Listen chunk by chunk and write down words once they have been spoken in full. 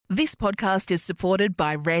This podcast is supported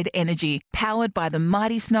by Red Energy, powered by the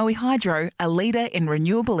mighty Snowy Hydro, a leader in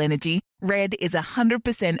renewable energy. Red is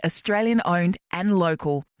 100% Australian-owned and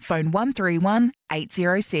local. Phone 131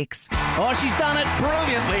 806. Oh, she's done it.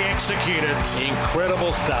 Brilliantly executed.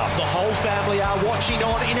 Incredible stuff. The whole family are watching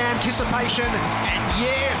on in anticipation. And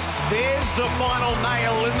yes, there's the final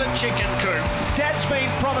nail in the chicken coop. Dad's been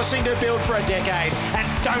promising to build for a decade.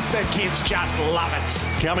 And don't the kids just love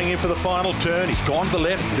it? Coming in for the final turn. He's gone to the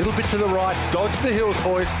left, a little bit to the right. Dodged the hills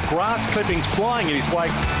hoist. Grass clippings flying in his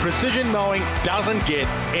wake. Precision mowing doesn't get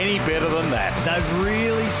any better than that. They've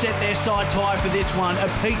really set their sights high for this one. A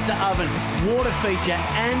pizza oven, water feature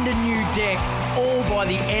and a new deck, all by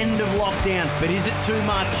the end of lockdown. But is it too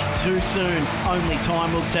much too soon? Only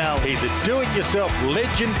time will tell. He's a do-it-yourself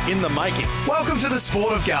legend in the making. Welcome to the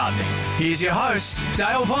Sport of Gardening. Here's your hosts,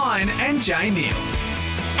 Dale Vine and Jane Neal.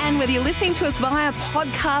 And whether you're listening to us via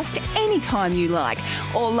podcast anytime you like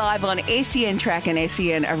or live on SEN Track and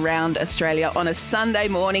SEN around Australia on a Sunday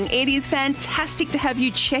morning, it is fantastic to have you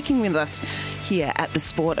checking with us here at the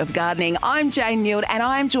Sport of Gardening. I'm Jane Neal and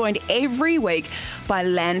I'm joined every week by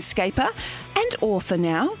landscaper and author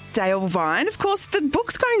now, Dale Vine. Of course, the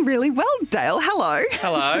book's going really well, Dale. Hello.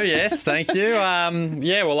 Hello, yes, thank you.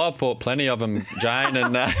 Well, I've bought plenty of them, Jane,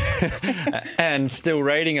 and still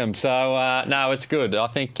reading them. So, no, it's good. I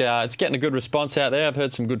think it's getting a good response out there. I've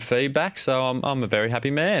heard some good feedback, so I'm a very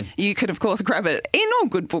happy man. You could, of course, grab it in all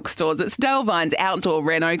good bookstores. It's Dale Vine's Outdoor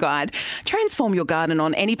Reno Guide. Transform your garden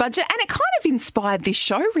on any budget. And it kind of inspired this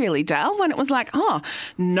show, really, Dale, when it was like,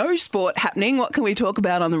 no sport happening. What can we talk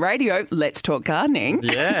about on the radio? Let's talk gardening.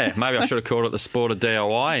 Yeah, maybe I should have called it the Sport of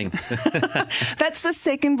DIYing. That's the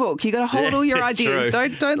second book. You got to hold all your ideas. True.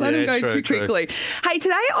 Don't let them go too quickly. Hey,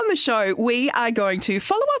 today on the show, we are going to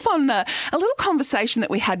follow up on a little conversation that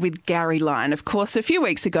we had with Gary Lyon. Of course, a few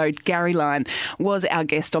weeks ago, Gary Lyon was our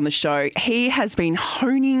guest on the show. He has been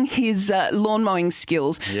honing his lawn mowing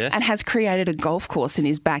skills and has created a golf course in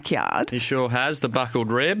his backyard. He sure has, the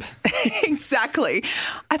buckled rib. Exactly.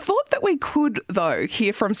 I thought that we could, though,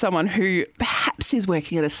 hear from someone who perhaps is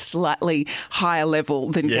working at a slightly higher level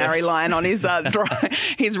than Gary Lyon on his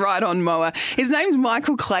his ride-on mower. His name's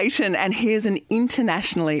Michael Clayton, and he is an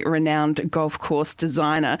internationally renowned golf course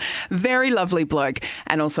designer. Very lovely bloke,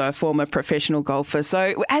 and also a former professional golfer.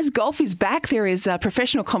 So as golf is back, there is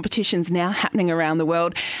professional competitions now happening around the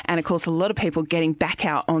world, and of course a lot of people getting back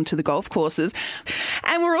out onto the golf courses.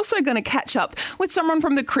 And we're also going to catch up with someone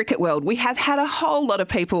from the cricket world. We have had a whole lot of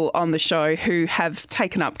people on the show who have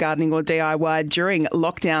taken up gardening or DIY during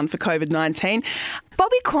lockdown for COVID-19.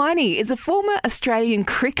 Bobby Quiney is a former Australian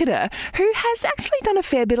cricketer who has actually done a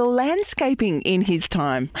fair bit of landscaping in his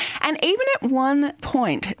time, and even at one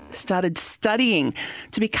point started studying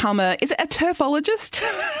to become is it a turfologist?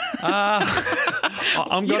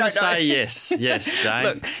 I'm going to say yes, Jane.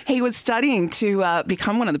 Look, he was studying to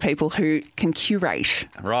become one of the people who can curate.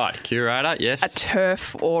 Right, curator, yes. A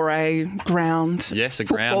turf or a ground. Yes, a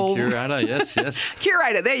football. ground curator, yes.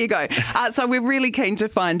 Curator, there you go. So we're really keen to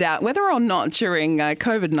find out whether or not during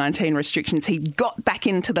COVID-19 restrictions he got back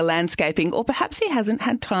into the landscaping, or perhaps he hasn't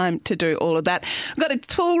had time to do all of that. We've got a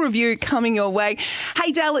tool review coming your way.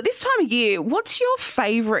 Hey, Dale, at this time of year, what's your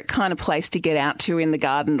favourite kind of place to get out to in the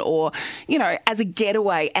garden, or, as a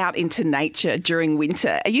getaway out into nature during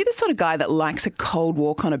winter? Are you the sort of guy that likes a cold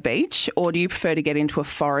walk on a beach, or do you prefer to get into a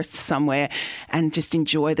forest somewhere and just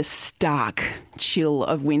enjoy the stark chill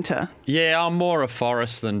of winter? Yeah, I'm more a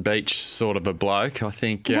forest than beach sort of a bloke, I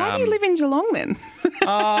think. Why do you live in Geelong then?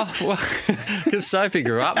 Because Sophie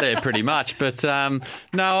grew up there pretty much. But no,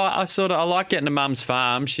 I like getting to Mum's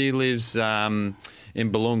farm. She lives in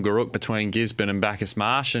Balloongarook between Gisborne and Bacchus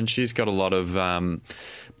Marsh, and she's got a lot of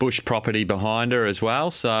bush property behind her as well.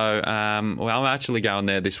 So I'm actually going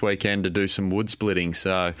there this weekend to do some wood splitting.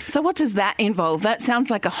 So what does that involve? That sounds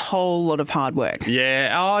like a whole lot of hard work.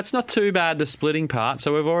 Yeah. It's not too bad, the splitting part.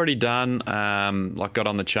 So we've already done, got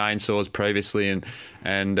on the chainsaws previously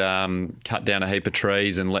and cut down a heap of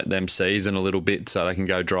trees and let them season a little bit so they can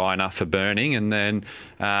go dry enough for burning. And then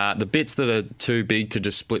the bits that are too big to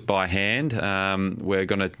just split by hand, we're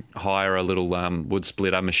going to hire a little wood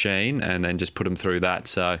splitter machine and then just put them through that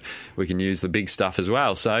so we can use the big stuff as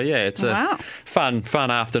well. So, yeah, it's a fun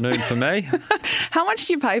afternoon for me. How much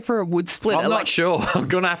do you pay for a wood splitter? I'm not sure. I'm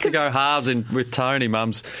going to have to go halves with Tony,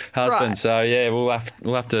 Mum's husband. Right. So, yeah, we'll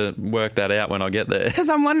have to work that out when I get there. Because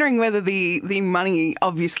I'm wondering whether the money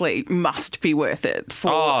obviously must be worth it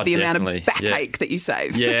for the amount of backache that you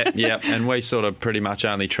save. Yeah. And we sort of pretty much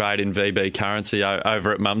only trade in VB currency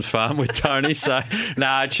over at Mum's farm with Tony. So No,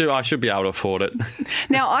 I should be able to afford it.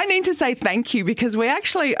 Now, I need to say thank you because we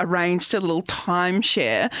actually arranged a little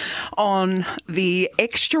timeshare on the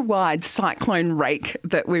extra wide cyclone rake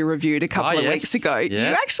that we reviewed a couple of weeks ago. Yeah.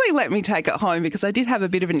 You actually let me take it home because I did have a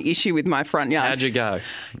bit of an issue with my front yard. How'd you go?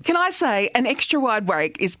 Can I say an extra wide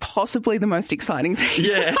rake is possibly the most exciting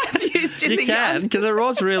thing I've used in you the can, yard. because it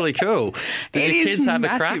was really cool. Did your kids have a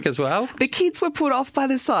crack as well? The kids were put off by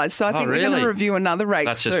the size, so I think we're going to review another rake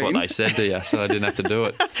That's soon. just what they said to you, so I didn't have to do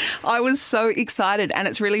it. I was so excited, and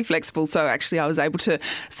it's really flexible, so actually I was able to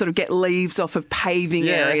sort of get leaves off of paving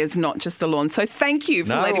areas, not just the lawn. So thank you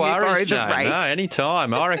for letting me borrow the Jane. rake. No,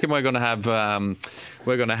 anytime. I reckon we're going to have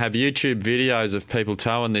YouTube videos of people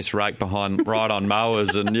towing this rake right on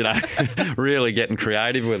mowers and, really getting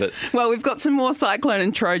creative with it. Well, we've got some more Cyclone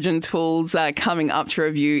and Trojan tools coming up to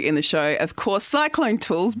review in the show. Of course, Cyclone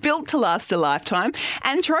tools built to last a lifetime,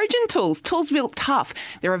 and Trojan tools built tough.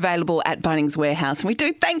 They're available at Bunnings Warehouse, and we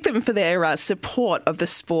do thank them for their support of the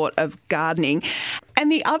sport of gardening. And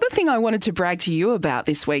the other thing I wanted to brag to you about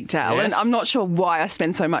this week, Dale, and I'm not sure why I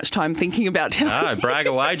spend so much time thinking about it. No, brag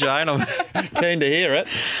away, Jane. I'm keen to hear it.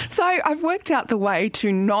 So I've worked out the way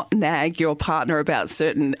to not nag your partner about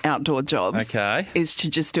certain outdoor jobs is to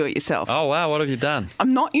just do it yourself. Oh, wow. What have you done?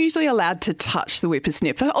 I'm not usually allowed to touch the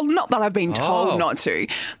whippersnipper. Not that I've been told not to.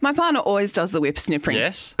 My partner always does the whippersnippering.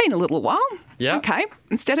 Yes. Been a little while. Yeah. Okay.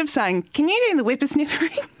 Instead of saying, can you do the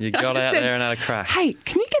whippersnippering? You got out there and had a crack. Hey,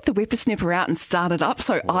 can you get the whippersnipper out and start it up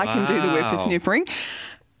so I can do the whippersnippering?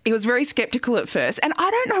 He was very sceptical at first, and I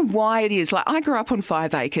don't know why it is. Like, I grew up on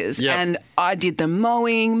 5 acres, and I did the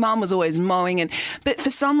mowing. Mum was always mowing, but for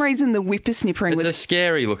some reason, the whippersnippering was... It's a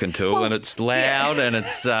scary-looking tool, and it's loud, and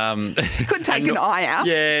it's... could take an eye out.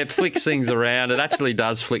 Yeah, it flicks things around. It actually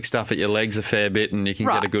does flick stuff at your legs a fair bit, and you can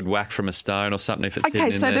get a good whack from a stone or something if it's hidden in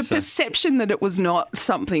there. Okay, so the perception that it was not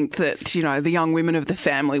something that, the young women of the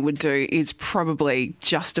family would do is probably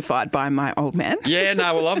justified by my old man. Yeah,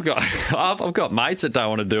 no, well, I've got mates that don't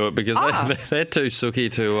want to do it because they're too sooky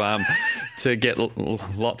to get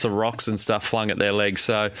lots of rocks and stuff flung at their legs.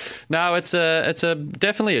 So no, it's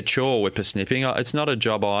definitely a chore, whippersnipping. It's not a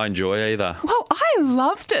job I enjoy either. Well, I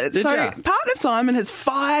loved it. Did ya? Partner Simon has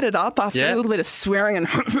fired it up after a little bit of swearing and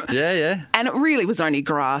yeah. And it really was only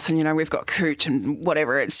grass, and we've got cooch and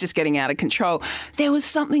whatever. It's just getting out of control. There was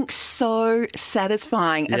something so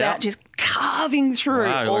satisfying about just carving through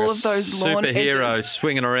all of those lawn edges. Superhero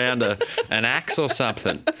swinging around an axe or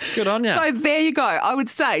something. Good on you. So there you go. I would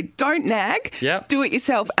say don't nag. Yep. Do it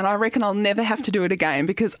yourself. And I reckon I'll never have to do it again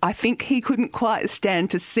because I think he couldn't quite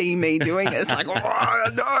stand to see me doing it. It's like,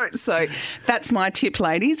 oh, no. So that's my tip,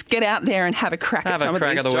 ladies. Get out there and have a crack at some of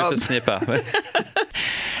these jobs. Have a crack at the whippersnipper.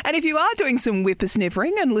 And if you are doing some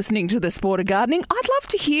whippersnippering and listening to the Sport of Gardening, I'd love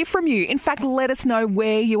to hear from you. In fact, let us know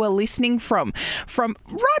where you are listening from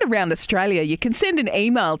right around Australia. You can send an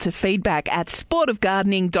email to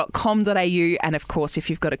feedback@sportofgardening.com.au. And of course, if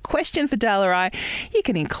you've got a question for Dale or I, you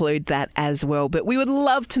can include that as well. But we would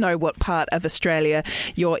love to know what part of Australia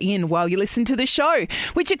you're in while you listen to the show,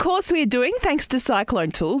 which of course we are doing thanks to Cyclone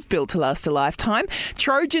Tools, built to last a lifetime,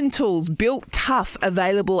 Trojan Tools, built tough,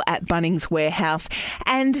 available at Bunnings Warehouse,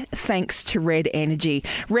 and thanks to Red Energy.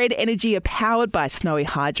 Red Energy are powered by Snowy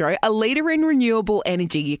Hydro, a leader in renewable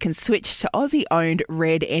energy. You can switch to Aussie-owned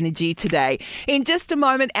Red Energy today. In just a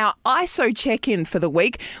moment, our ISO check-in for the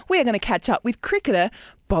week, we're going to catch up with cricketer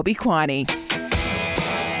Bobby Quiney.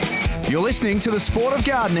 You're listening to the Sport of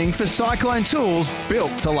Gardening for Cyclone Tools,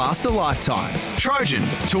 built to last a lifetime. Trojan,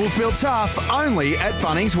 tools built tough, only at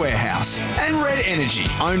Bunnings Warehouse. And Red Energy,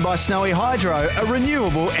 owned by Snowy Hydro, a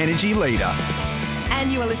renewable energy leader.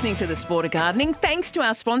 And you are listening to The Sport of Gardening. Thanks to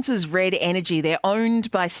our sponsors, Red Energy. They're owned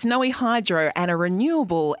by Snowy Hydro and a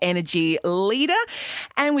renewable energy leader.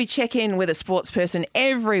 And we check in with a sports person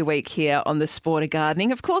every week here on The Sport of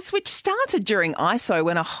Gardening, of course, which started during ISO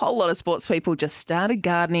when a whole lot of sports people just started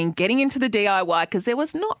gardening, getting into the DIY because there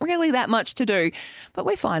was not really that much to do. But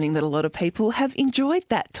we're finding that a lot of people have enjoyed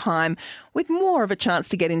that time with more of a chance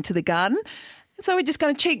to get into the garden. So we're just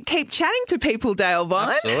going to keep chatting to people, Dale Vine.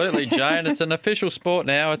 Absolutely, Jane. It's an official sport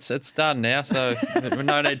now. It's done now, so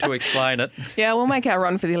no need to explain it. Yeah, we'll make our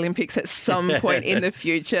run for the Olympics at some point in the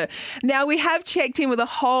future. Now, we have checked in with a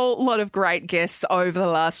whole lot of great guests over the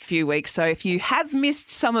last few weeks. So if you have missed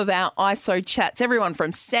some of our ISO chats, everyone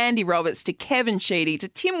from Sandy Roberts to Kevin Sheedy to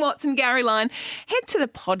Tim Watson, Gary Lyon, head to the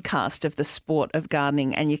podcast of The Sport of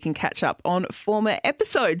Gardening and you can catch up on former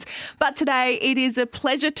episodes. But today, it is a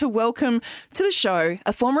pleasure to welcome to the the show,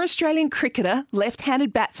 a former Australian cricketer,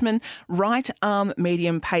 left-handed batsman, right-arm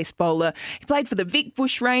medium-pace bowler. He played for the Vic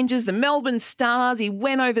Bushrangers, the Melbourne Stars. He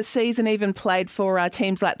went overseas and even played for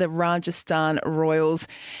teams like the Rajasthan Royals.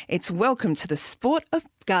 It's welcome to the sport of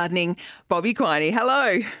gardening, Bobby Quiney.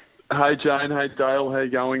 Hello. Hey Jane, hey Dale, how you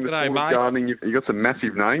going? G'day, Sport of mate. Gardening, you've got some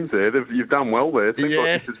massive names there. You've done well there. Seems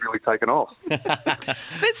like this has really taken off.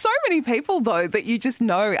 There's so many people, though, that you just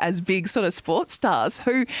know as big sort of sports stars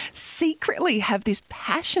who secretly have this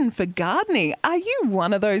passion for gardening. Are you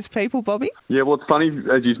one of those people, Bobby? Yeah, well, it's funny,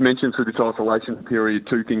 as you mentioned, through this isolation period,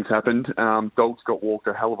 two things happened. Dogs got walked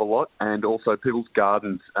a hell of a lot, and also people's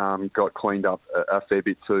gardens got cleaned up a fair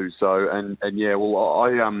bit too. So, and yeah, well,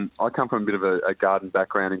 I come from a bit of a garden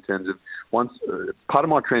background in terms of part of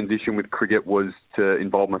my transition with cricket was to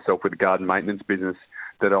involve myself with the garden maintenance business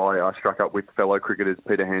that I struck up with fellow cricketers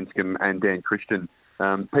Peter Hanscom and Dan Christian.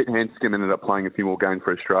 Peter Hanscom ended up playing a few more games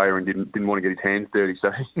for Australia and didn't want to get his hands dirty,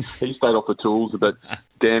 so he stayed off the tools. But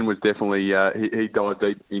Dan was definitely he dived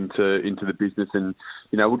deep into the business, and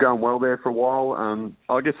we're going well there for a while.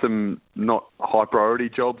 I guess some not high priority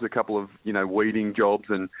jobs, a couple of weeding jobs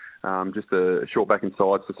and just a short back and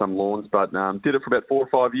sides for some lawns, but did it for about 4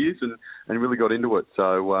 or 5 years and really got into it,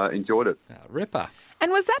 so enjoyed it. Ripper.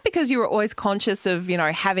 And was that because you were always conscious of,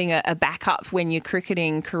 having a backup when your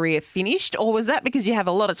cricketing career finished, or was that because you have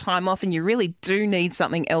a lot of time off and you really do need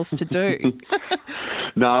something else to do?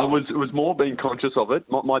 No, it was more being conscious of it.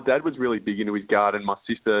 My dad was really big into his garden. My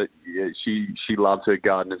sister, she loves her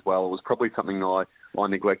garden as well. It was probably something I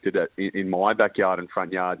neglected in my backyard and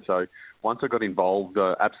front yard. So once I got involved,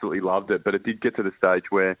 I absolutely loved it. But it did get to the stage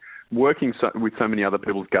where working with so many other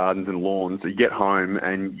people's gardens and lawns, you get home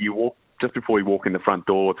and you walk, just before you walk in the front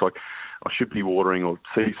door, it's like, I should be watering or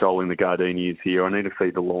sea soling the gardenias here. I need to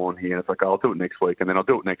feed the lawn here. It's like, I'll do it next week, and then I'll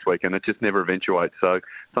do it next week, and it just never eventuates. So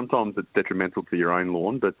sometimes it's detrimental to your own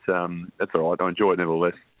lawn, but that's all right. I enjoy it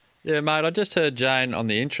nevertheless. Yeah, mate, I just heard Jane on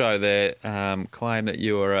the intro there claim that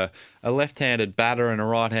you were a left-handed batter and a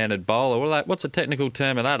right-handed bowler. What's the technical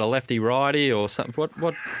term of that? A lefty-righty or something?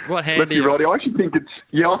 What hand do you... Lefty-righty. I actually think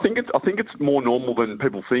I think it's more normal than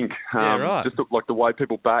people think. Yeah, right. Just like the way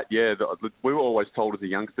people bat. Yeah, we were always told as a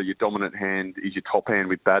youngster, your dominant hand is your top hand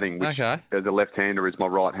with batting, which as a left-hander is my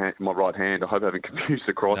right hand. I hope I haven't confused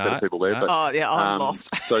the crossover people there. No. But, I'm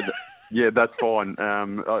lost. Yeah, that's fine.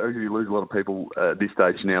 I usually lose a lot of people at this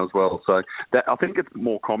stage now as well. So I think it's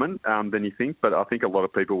more common than you think, but I think a lot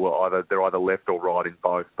of people they're either left or right in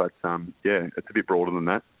both. But yeah, it's a bit broader than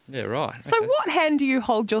that. Yeah, right. So what hand do you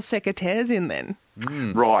hold your secateurs in then?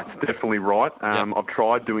 Right, definitely right. I've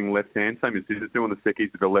tried doing left hand, same as this, doing the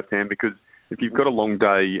seckies with the left hand, because if you've got a long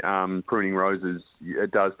day pruning roses,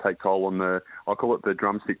 it does take toll on I call it the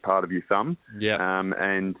drumstick part of your thumb. Yeah.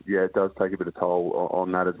 And yeah, it does take a bit of toll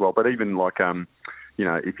on that as well. But even like,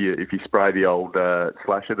 if you spray the old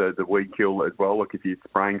slasher, the weed kill as well, like if you're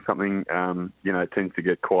spraying something, it tends to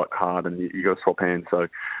get quite hard and you got to swap hands. So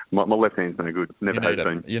my left hand's no good. Never has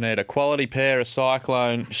been. You need a quality pair of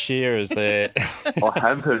Cyclone shearers there. I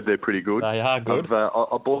have heard they're pretty good. They are good.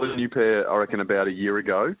 I bought a new pair, I reckon, about a year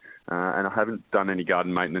ago. And I haven't done any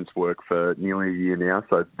garden maintenance work for nearly a year now,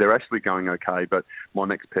 so they're actually going okay, but my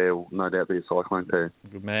next pair will no doubt be a Cyclone pair.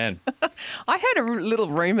 Good man. I heard a little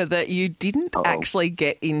rumour that you didn't actually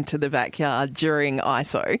get into the backyard during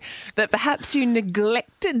ISO, that perhaps you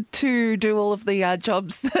neglected to do all of the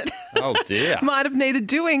jobs that might have needed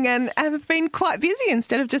doing and have been quite busy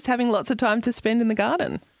instead of just having lots of time to spend in the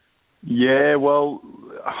garden. Yeah, well,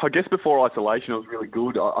 I guess before isolation it was really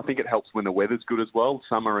good. I think it helps when the weather's good as well.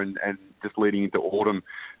 Summer and just leading into autumn,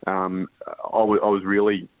 I was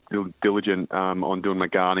really diligent on doing my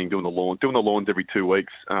gardening, doing the lawns every 2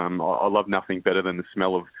 weeks. I love nothing better than the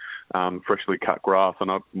smell of freshly cut grass. I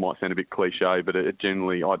know it might sound a bit cliche, but it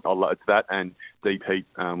generally, I love it's that and deep heat.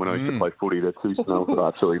 When I used to play footy, the two smells that I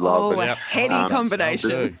absolutely love. A heady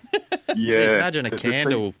combination. Yeah. Jeez, imagine a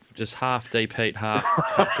candle, just half deep heat, half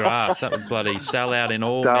cut grass. That would bloody sell out in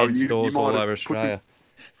all men's stores all over Australia.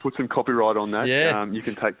 Put some copyright on that. Yeah. You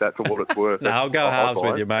can take that for what it's worth. No, I'll go halves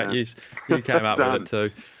with you, mate. You came up with it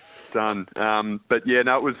too. Done. But yeah,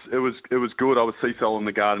 no, it was good. I was sea-soling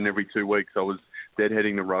the garden every 2 weeks. I was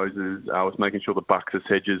deadheading the roses. I was making sure the buxus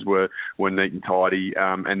hedges were neat and tidy.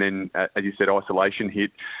 And then, as you said, isolation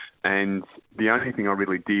hit. And the only thing I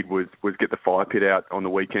really did was get the fire pit out on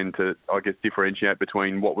the weekend to, I guess, differentiate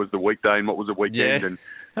between what was the weekday and what was the weekend.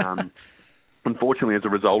 Yeah. And unfortunately, as a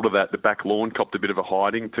result of that, the back lawn copped a bit of a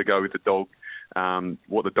hiding to go with the dog,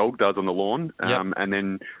 what the dog does on the lawn. And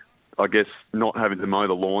then, I guess, not having to mow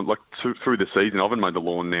the lawn, like through the season. I haven't mowed the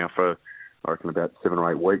lawn now for, I reckon, about 7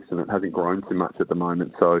 or 8 weeks, and it hasn't grown too much at the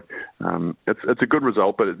moment. So it's a good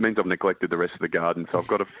result, but it means I've neglected the rest of the garden. So I've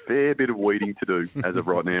got a fair bit of weeding to do as of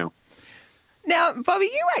right now. Now, Bobby,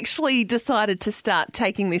 you actually decided to start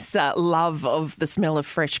taking this love of the smell of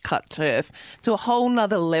fresh cut turf to a whole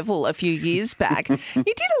nother level a few years back. You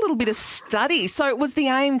did a little bit of study. So was the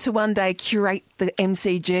aim to one day curate the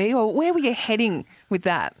MCG, or where were you heading with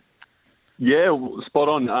that? Yeah, spot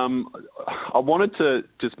on. I wanted to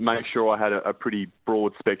just make sure I had a pretty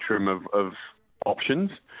broad spectrum of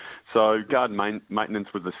options. So garden maintenance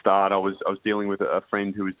was the start. I was dealing with a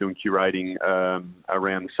friend who was doing curating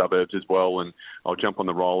around the suburbs as well, and I'll jump on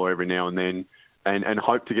the roller every now and then, and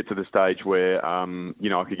hope to get to the stage where I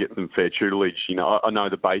could get some fair tutelage. I know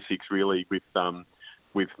the basics really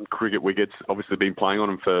with cricket wickets. Obviously been playing on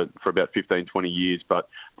them for about 15, 20 years, but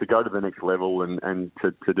to go to the next level and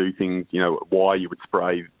to do things, why you would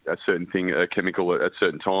spray a certain thing, a chemical at a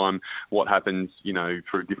certain time, what happens,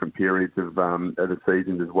 through different periods of the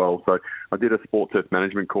seasons as well. So I did a sport turf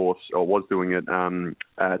management course, or was doing it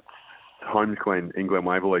at Holmes Glen in Glen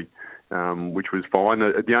Waverley, which was fine.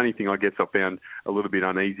 The only thing I guess I found a little bit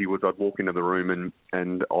uneasy was I'd walk into the room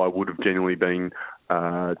and I would have generally been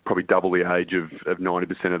probably double the age of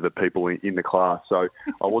 90% of the people in the class. So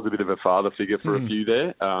I was a bit of a father figure for a few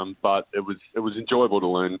there, but it was enjoyable to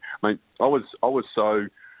learn. I mean, I was so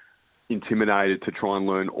intimidated to try and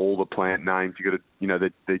learn all the plant names. You got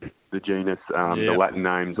to, the genus, the Latin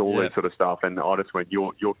names, all that sort of stuff. And I just went,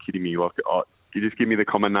 you're kidding me. Like, you just give me the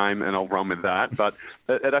common name and I'll run with that. But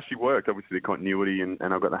it actually worked, obviously, the continuity, and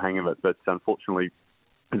I got the hang of it. But unfortunately,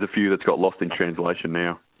 there's a few that's got lost in translation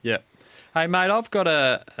now. Yeah. Hey, mate, I've got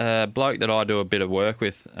a bloke that I do a bit of work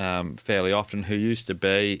with fairly often who used to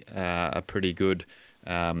be a pretty good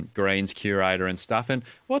greens curator and stuff. And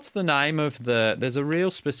what's the name of there's a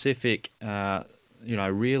real specific,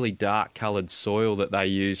 really dark coloured soil that they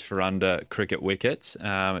use for under cricket wickets.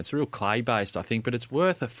 It's real clay-based, I think, but it's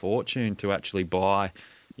worth a fortune to actually buy,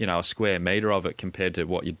 a square metre of it compared to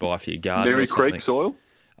what you'd buy for your garden. Mary Creek soil?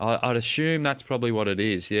 I'd assume that's probably what it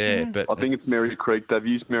is, yeah. But I think it's Mary Creek. They've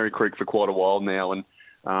used Mary Creek for quite a while now,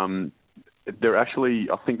 and they're actually,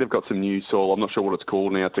 I think they've got some new soil. I'm not sure what it's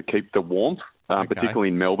called now, to keep the warmth, particularly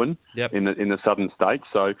in Melbourne, in the southern states.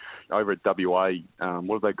 So over at WA,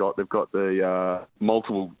 what have they got? They've got the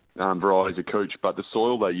multiple varieties of cooch, but the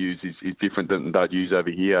soil they use is different than they'd use over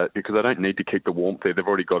here, because they don't need to keep the warmth there. They've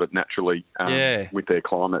already got it naturally with their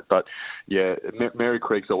climate. But yeah, Mary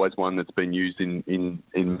Creek's always one that's been used in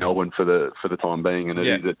Melbourne for the time being, and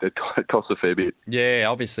it costs a fair bit. Yeah,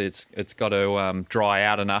 obviously it's got to dry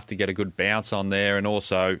out enough to get a good bounce on there, and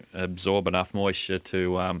also absorb enough moisture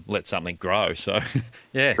to let something grow. So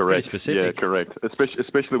yeah, correct. Pretty specific. Yeah, correct.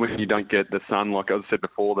 Especially when you don't get the sun, like I said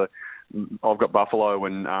before. I've got buffalo,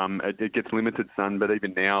 and it gets limited sun, but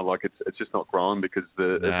even now, like it's just not growing because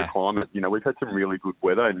the climate. We've had some really good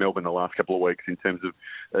weather in Melbourne the last couple of weeks in terms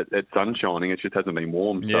of it sun shining. It just hasn't been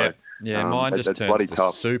warm. Yeah, mine just turns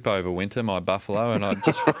to soup over winter. My buffalo, and I'm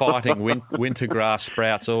just fighting winter grass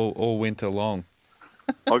sprouts all winter long.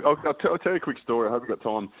 I'll tell you a quick story. I hope you've got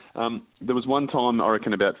time. There was one time, I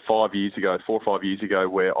reckon about 4 or 5 years ago,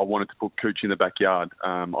 where I wanted to put cooch in the backyard.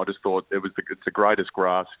 I just thought it's the greatest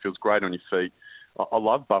grass. It feels great on your feet. I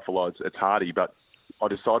love buffalo. It's hardy, but I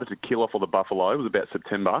decided to kill off all the buffalo. It was about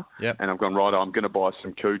September. Yep. And I've gone, right, I'm going to buy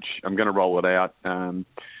some cooch. I'm going to roll it out.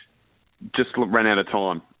 Just ran out of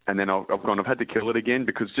time. And then I've had to kill it again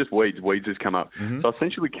because just weeds has come up. Mm-hmm. So I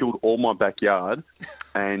essentially killed all my backyard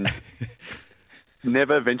and...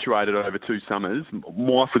 Never eventuated over 2 summers. My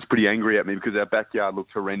wife was pretty angry at me because our backyard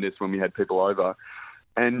looked horrendous when we had people over.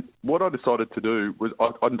 And what I decided to do was I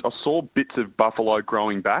saw bits of buffalo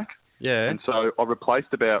growing back. Yeah. And so I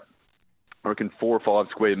replaced about, I reckon, 4 or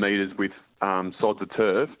 5 square metres with sods of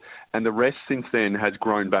turf. And the rest since then has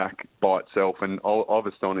grown back by itself. And I've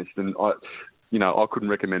astonished. And I couldn't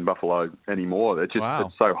recommend buffalo anymore. It's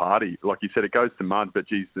so hardy. Like you said, it goes to mud, but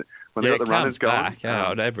geez, when they've got the runners going...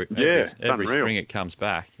 Every spring it comes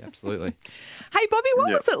back, absolutely. Hey, Bobby,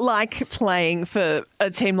 what was it like playing for a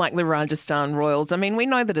team like the Rajasthan Royals? I mean, we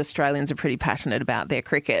know that Australians are pretty passionate about their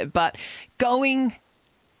cricket, but going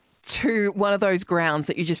to one of those grounds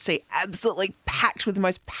that you just see absolutely packed with the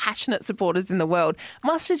most passionate supporters in the world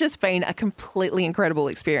must have just been a completely incredible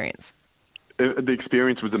experience. The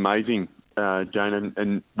experience was amazing. Jane,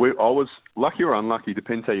 and I was lucky or unlucky,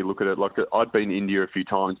 depends how you look at it. Like, I'd been to India a few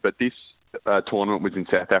times, but this tournament was in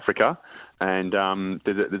South Africa, and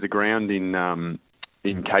there's a ground in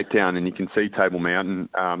Cape Town, and you can see Table Mountain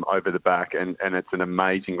over the back, and it's an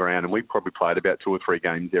amazing ground. And we probably played about 2 or 3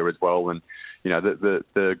 games there as well. And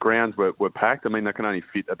the grounds were packed. I mean, they can only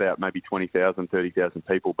fit about maybe 20,000, 30,000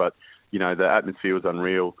 people, but, the atmosphere was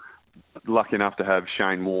unreal. Lucky enough to have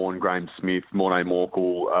Shane Warne, Graham Smith, Morné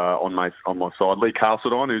Morkel on my side. Lee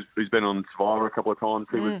Castledine, who's been on Survivor a couple of times,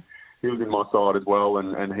 he was in my side as well,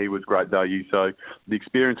 and he was great value. So the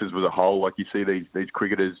experiences as a whole, like you see these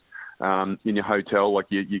cricketers in your hotel, like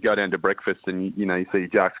you go down to breakfast and you see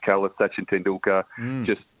Jacques Kallis, Sachin Tendulkar,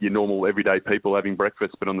 just your normal everyday people having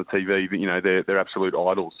breakfast, but on the TV, they're absolute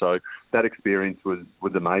idols. So that experience was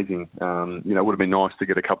amazing. It would have been nice to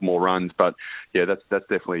get a couple more runs, but yeah, that's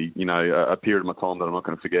definitely a period of my time that I'm not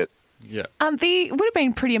going to forget. Yeah. There would have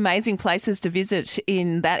been pretty amazing places to visit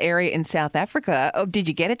in that area in South Africa. Did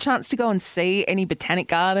you get a chance to go and see any botanic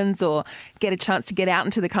gardens or get a chance to get out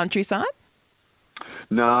into the countryside?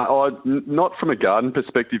 No, not from a garden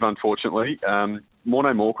perspective, unfortunately. Morné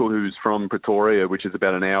Morkel, who's from Pretoria, which is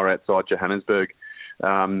about an hour outside Johannesburg,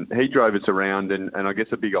 he drove us around, and I guess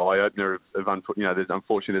a big eye-opener of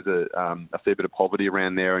unfortunately there's a fair bit of poverty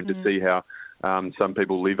around there, and to see how some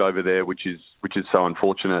people live over there, which is so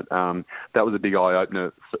unfortunate. That was a big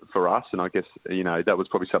eye-opener for us, and I guess, that was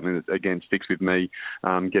probably something that, again, sticks with me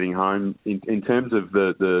getting home. In terms of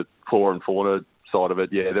the flora and fauna side of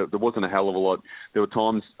it, yeah, there wasn't a hell of a lot. There were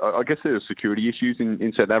times, I guess there were security issues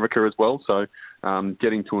in South Africa as well, so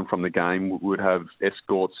getting to and from the game would have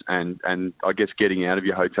escorts, and I guess getting out of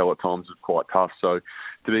your hotel at times was quite tough. So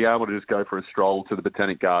to be able to just go for a stroll to the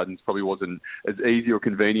Botanic Gardens probably wasn't as easy or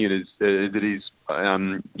convenient as it is,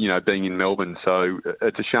 being in Melbourne. So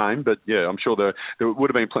it's a shame, but yeah, I'm sure there would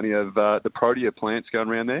have been plenty of the Protea plants going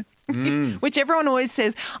around there. Which everyone always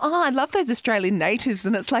says, I love those Australian natives,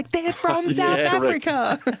 and it's like, they're from South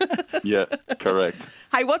Africa. Yeah, correct.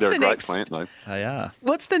 Hey, what's They're the a great next plant, though. They are.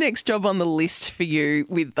 What's the next job on the list for you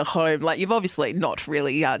with the home? Like, you've obviously not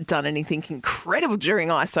really done anything incredible during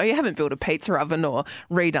ISO. You haven't built a pizza oven or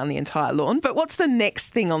redone the entire lawn. But what's the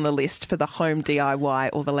next thing on the list for the home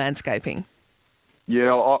DIY or the landscaping?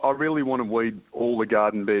 Yeah, I really want to weed all the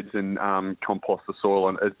garden beds and compost the soil.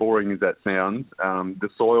 And as boring as that sounds, the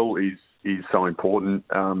soil is so important.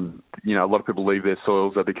 A lot of people leave their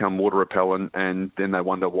soils, they become water repellent, and then they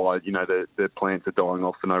wonder why, their plants are dying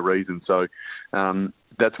off for no reason. So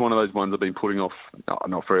that's one of those ones I've been putting off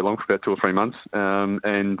not very long, for about 2 or 3 months.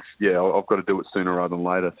 And yeah, I've got to do it sooner rather than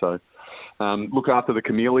later. So look after the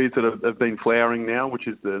camellias that have been flowering now, which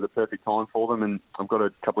is the perfect time for them. And I've got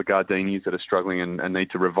a couple of gardenias that are struggling and need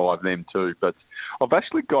to revive them too. But I've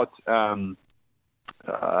actually got some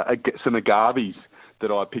agaves that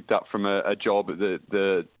I picked up from a job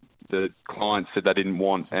that the client said they didn't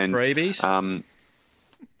want. Some freebies?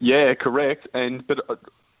 Yeah, correct. But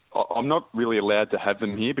I'm not really allowed to have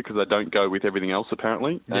them here because they don't go with everything else,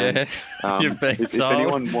 apparently. Yeah, and, you've been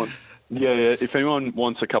told. If anyone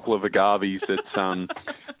wants a couple of agaves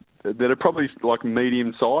that are probably like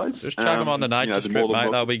medium size, just chuck them on the nature strip,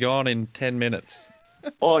 mate. They'll be gone in 10 minutes.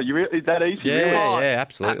 Oh, is that easy? Yeah, really? yeah,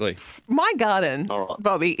 absolutely. My garden, All right.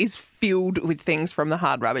 Bobby, is filled with things from the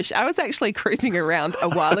hard rubbish. I was actually cruising around a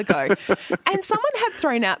while ago and someone had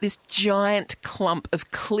thrown out this giant clump of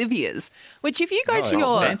clivias, which if you go to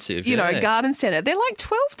your garden centre, they're like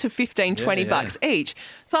 12 to 15, 20 bucks each.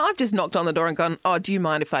 So I've just knocked on the door and gone, do you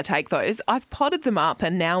mind if I take those? I've potted them up,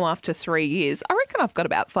 and now after 3 years, I reckon I've got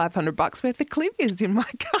about $500 worth of clivias in my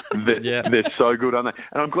garden. They're so good, aren't they?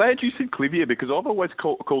 And I'm glad you said clivia because I've always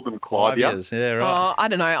called them clivias. Yeah, right. I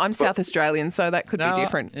don't know. I'm South Australian, so that could be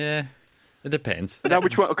different. Yeah. It depends. No,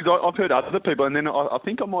 which one? Because I've heard other people, and then I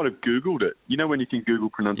think I might have Googled it. You know when you can Google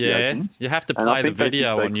pronunciation? Yeah, you have to play the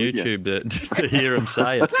video on YouTube to hear them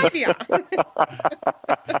say it.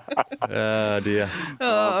 Oh, dear.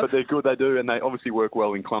 But they're good, they do, and they obviously work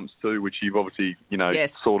well in clumps too, which you've obviously,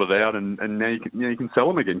 sorted out, and now you can sell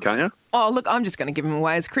them again, can't you? Oh, look, I'm just going to give them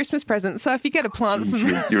away as Christmas presents, so if you get a plant from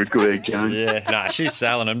me... You're a good egg, Joan. Yeah, no, she's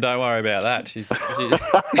selling them, don't worry about that.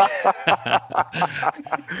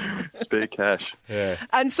 Spare cash. Yeah.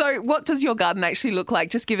 And so what does your garden actually look like?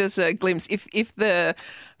 Just give us a glimpse. If the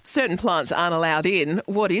certain plants aren't allowed in,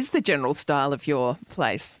 what is the general style of your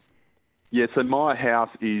place? Yeah, so my house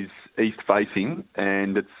is east-facing,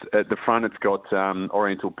 and it's at the front it's got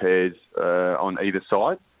oriental pears on either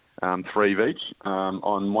side, 3 of each.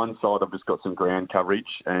 On one side I've just got some ground coverage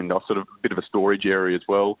and I've sort of a bit of a storage area as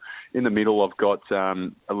well. In the middle I've got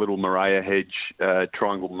a little Maria hedge,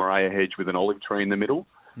 triangle Maria hedge with an olive tree in the middle.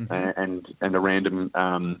 Mm-hmm. and a random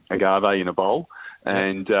agave in a bowl.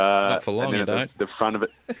 And not for long, and then the front of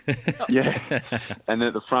it, yeah. And then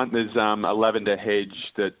at the front there's a lavender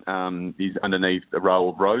hedge that is underneath a row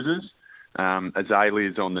of roses.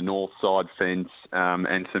 azaleas on the north side fence,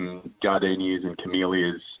 and some gardenias and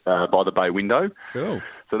camellias by the bay window. Cool.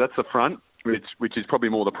 So that's the front, which is probably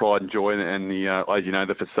more the pride and joy and the, as you know,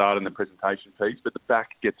 the facade and the presentation piece. But the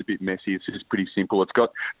back gets a bit messy. It's just pretty simple. It's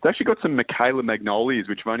actually got some Michaela magnolias,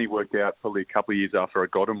 which have only worked out probably a couple of years after I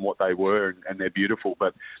got them what they were, and they're beautiful.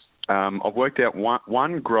 But I've worked out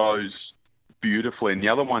one grows beautifully, and the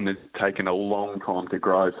other one has taken a long time to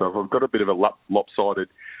grow. So I've got a bit of a lopsided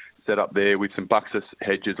set up there with some buxus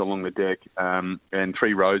hedges along the deck, and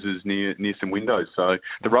 3 roses near some windows. So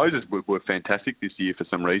the roses were fantastic this year for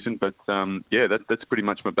some reason. But that's pretty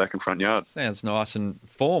much my back and front yard. Sounds nice and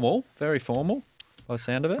formal, very formal by the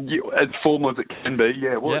sound of it. Yeah, as formal as it can be.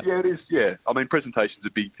 Yeah, well, yeah, it is. Yeah, I mean, presentation's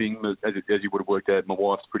a big thing, as you would have worked out. My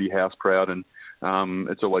wife's pretty house proud, and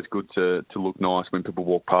it's always good to look nice when people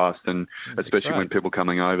walk past, and especially when people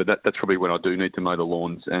coming over. That's probably when I do need to mow the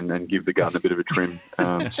lawns and give the garden a bit of a trim.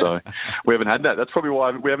 So we haven't had that. That's probably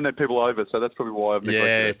why we haven't had people over. So that's probably why I've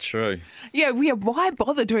neglected it. True. Yeah, why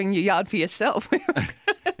bother doing your yard for yourself?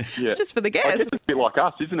 It's just for the guests. I guess it's a bit like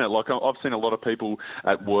us, isn't it? Like I've seen a lot of people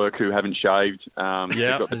at work who haven't shaved.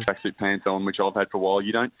 They've got the tracksuit pants on, which I've had for a while.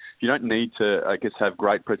 You don't need to, I guess, have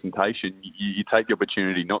great presentation. You take the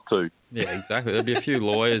opportunity not to. Yeah, exactly. There'll be a few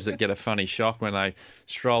lawyers that get a funny shock when they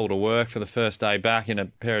stroll to work for the first day back in a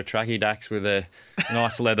pair of tracky dacks with a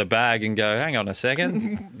nice leather bag and go, hang on a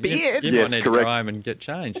second. Beard. You might need to go home and get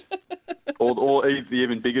changed. Or the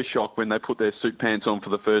even bigger shock when they put their suit pants on for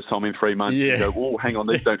the first time in 3 months and go, oh, hang on,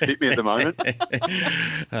 these don't fit me at the moment.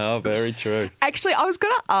 Oh, very true. Actually, I was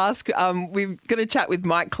going to ask, we're going to chat with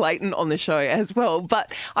Mike Clayton on the show as well,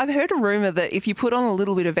 but I've heard a rumour that if you put on a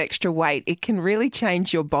little bit of extra weight, it can really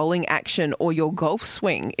change your bowling action or your golf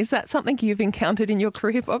swing. Is that something you've encountered in your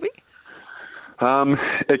career, Bobby?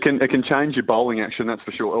 It can change your bowling action, that's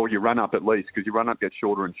for sure, or your run up at least, because your run up gets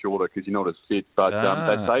shorter and shorter because you're not as fit. But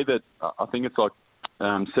they say that I think it's like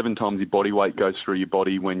 7 times your body weight goes through your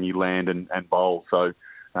body when you land and bowl. So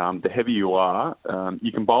the heavier you are,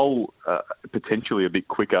 you can bowl potentially a bit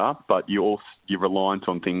quicker, but you're reliant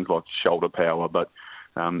on things like shoulder power. But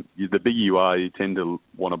the bigger you are, you tend to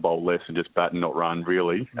want to bowl less and just bat and not run,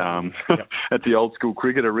 really. At the old school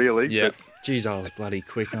cricketer, really. Yeah. Geez, I was bloody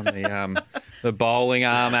quick on the bowling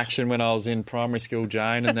arm action when I was in primary school,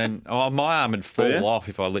 Jane, and then my arm would fall off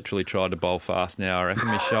if I literally tried to bowl fast now. I reckon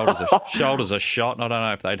my shoulders are shot. I don't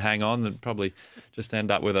know if they'd hang on. They'd probably just end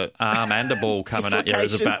up with an arm and a ball coming at you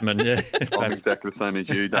as a batsman. Yeah, I'm exactly the same as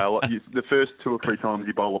you, Dale. The first 2 or 3 times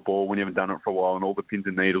you bowl a ball when you haven't done it for a while, and all the pins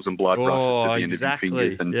and needles and blood rushes at the end of your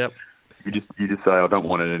fingers. And you just say, I don't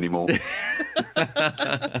want it anymore.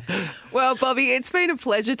 Well, Bobby, it's been a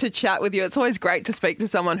pleasure to chat with you. It's always great to speak to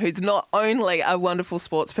someone who's not only a wonderful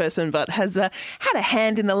sports person, but has had a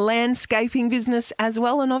hand in the landscaping business as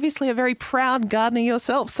well, and obviously a very proud gardener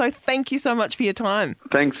yourself. So thank you so much for your time.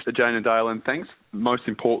 Thanks, Jane and Dale, and thanks most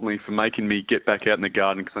importantly for making me get back out in the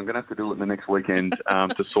garden, because I'm going to have to do it in the next weekend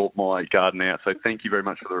to sort my garden out. So thank you very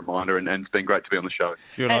much for the reminder, and it's been great to be on the show.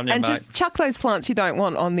 Good on you, and mate. Just chuck those plants you don't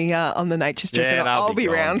want on the nature strip, and I'll be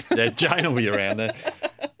around. Yeah, Jane will be around there.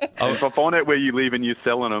 If I find out where you live and you're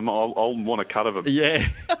selling them, I'll want a cut of them. Yeah.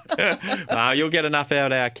 You'll get enough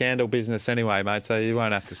out of our candle business anyway, mate, so you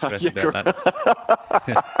won't have to stress about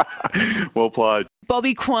that. Well played.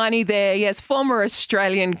 Bobby Quiney there, yes, former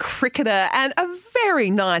Australian cricketer and a very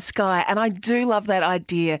nice guy. And I do love that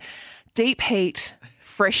idea. Deep heat,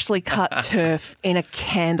 freshly cut turf in a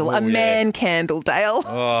candle, man candle, Dale.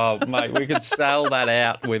 Oh, mate, we could sell that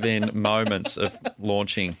out within moments of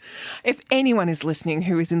launching. If anyone is listening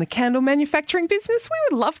who is in the candle manufacturing business, we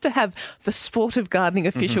would love to have the Sport of Gardening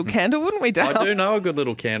official candle, wouldn't we, Dale? I do know a good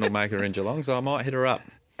little candle maker in Geelong, so I might hit her up.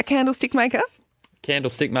 A candlestick maker?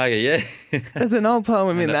 Candlestick maker, yeah. There's an old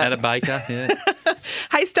poem in that. And a baker, yeah.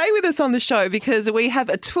 Hey, stay with us on the show because we have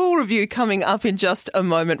a tool review coming up in just a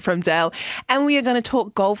moment from Dale, and we are going to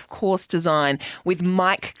talk golf course design with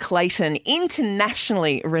Mike Clayton,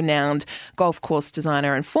 internationally renowned golf course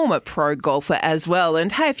designer and former pro golfer as well.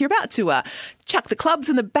 And hey, if you're about to chuck the clubs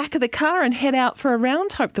in the back of the car and head out for a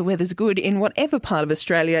round, hope the weather's good in whatever part of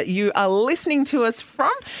Australia you are listening to us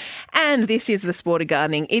from. And this is the Sport of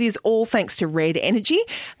Gardening. It is all thanks to Red Energy.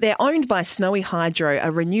 They're owned by Snowy Hydro,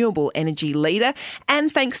 a renewable energy leader,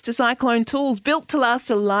 and thanks to Cyclone Tools, built to last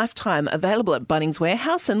a lifetime, available at Bunnings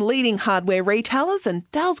Warehouse and leading hardware retailers. And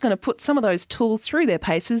Dale's going to put some of those tools through their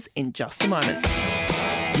paces in just a moment.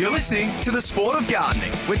 You're listening to The Sport of Gardening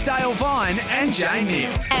with Dale Vine and Jane Neal.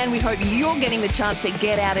 And we hope you're getting the chance to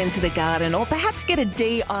get out into the garden or perhaps get a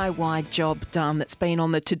DIY job done that's been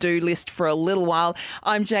on the to-do list for a little while.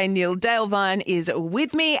 I'm Jane Neal. Dale Vine is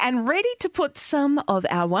with me and ready to put some of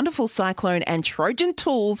our wonderful Cyclone and Trojan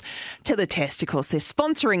tools to the test. Of course, they're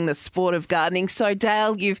sponsoring The Sport of Gardening. So,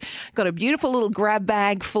 Dale, you've got a beautiful little grab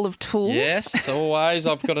bag full of tools. Yes, always.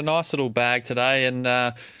 I've got a nice little bag today, and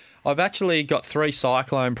I've actually got 3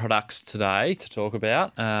 Cyclone products today to talk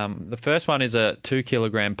about. The first one is a 2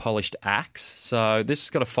 kilogram polished axe. So this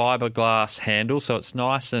has got a fiberglass handle, so it's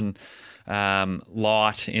nice and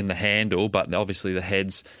light in the handle, but obviously the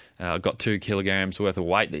head's got 2 kilograms worth of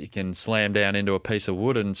weight that you can slam down into a piece of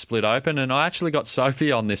wood and split open. And I actually got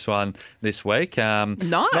Sophie on this one this week.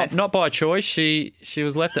 Nice. Not by choice. She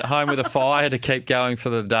was left at home with a fire to keep going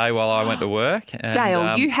for the day while I went to work. And,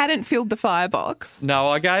 Dale, you hadn't filled the firebox. No,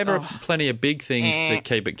 I gave her plenty of big things to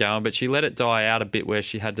keep it going, but she let it die out a bit where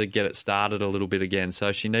she had to get it started a little bit again.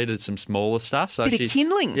 So she needed some smaller stuff. So bit of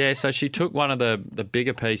kindling. Yeah, so she took one of the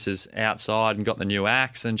bigger pieces outside and got the new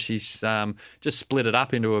axe, and she's just split it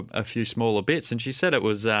up into a few smaller bits, and she said it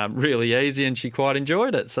was really easy and she quite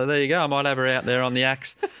enjoyed it. So there you go. I might have her out there on the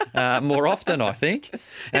axe more often, I think.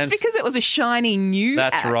 It's because it was a shiny new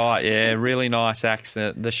axe. That's right, yeah. Really nice axe.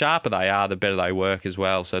 The sharper they are, the better they work as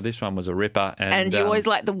well. So this one was a ripper. And you always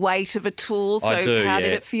like the weight of a tool, so I do, how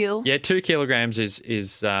did it feel? Yeah, 2 kilograms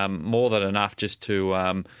is more than enough just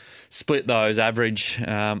to split those average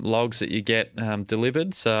logs that you get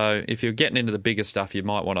delivered. So if you're getting into the bigger stuff, you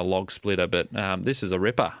might want a log splitter, but this is a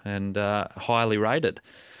ripper and highly rated.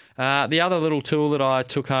 The other little tool that I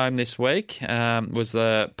took home this week was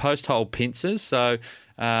the post hole pincers. So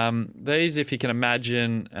these, if you can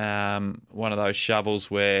imagine, one of those shovels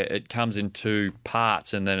where it comes in 2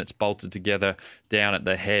 parts and then it's bolted together down at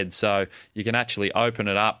the head. So you can actually open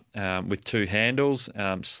it up with 2 handles,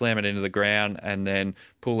 slam it into the ground, and then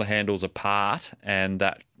pull the handles apart, and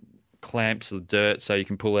that clamps the dirt so you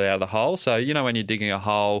can pull it out of the hole. So, you know, when you're digging a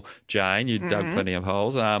hole, Jane, you dug plenty of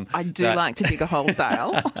holes. I do like to dig a hole,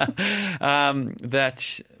 Dale.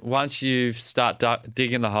 That once you start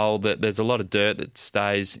digging the hole, that there's a lot of dirt that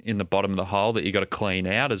stays in the bottom of the hole that you've got to clean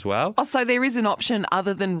out as well. Oh, so there is an option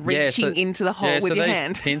other than reaching into the hole with your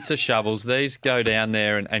hand. These pincer shovels, these go down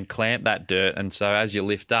there and clamp that dirt, and so as you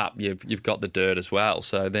lift up, you've got the dirt as well.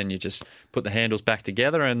 So then you just put the handles back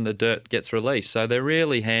together and the dirt gets released. So they're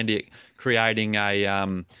really handy at creating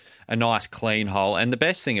a nice clean hole. And the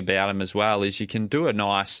best thing about them as well is you can do a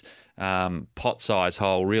nice pot size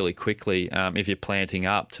hole really quickly if you're planting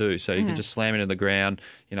up too. So you can just slam it in the ground,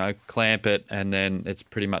 clamp it, and then it's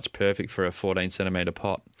pretty much perfect for a 14 centimetre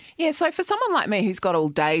pot. Yeah, so for someone like me who's got all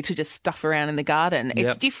day to just stuff around in the garden,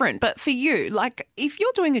 it's different. But for you, like if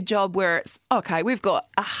you're doing a job where it's, okay, we've got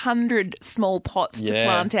 100 small pots to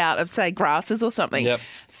plant out of, say, grasses or something,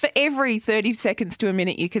 for every 30 seconds to a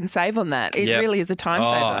minute you can save on that, it really is a time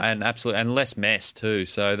saver. And absolutely, and less mess too.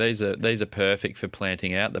 So these are perfect for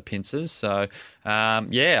planting out, the pincers. So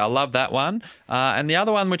I love that one. And the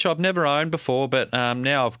other one, which I've never owned before, but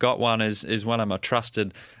now I've got one, is one of my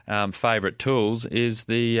trusted favourite tools, is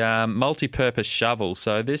the multi-purpose shovel.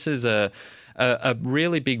 So this is a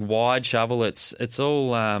really big wide shovel. It's all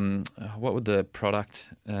what would the product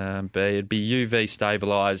be? It'd be UV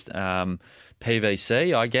stabilised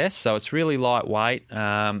PVC, I guess. So it's really lightweight.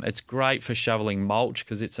 It's great for shoveling mulch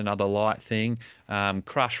because it's another light thing.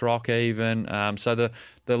 Crush rock even. So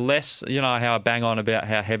the less, how I bang on about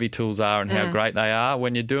how heavy tools are and how great they are,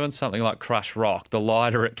 when you're doing something like crush rock, the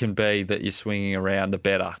lighter it can be that you're swinging around, the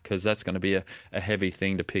better, because that's going to be a heavy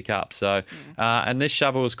thing to pick up. So, and this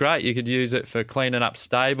shovel is great. You could use it for cleaning up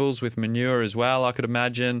stables with manure as well, I could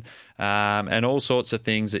imagine, and all sorts of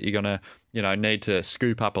things that you're going to need to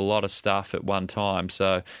scoop up a lot of stuff at one time.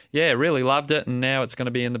 So, really loved it, and now it's going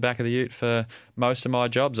to be in the back of the ute for most of my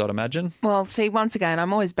jobs, I'd imagine. Well, see, once again,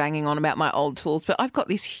 I'm always banging on about my old tools, but I've got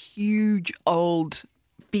this huge old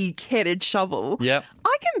big-headed shovel. Yep.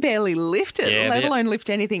 I can barely lift it, let alone lift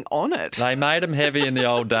anything on it. They made them heavy in the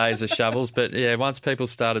old days, of shovels, but once people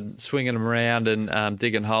started swinging them around and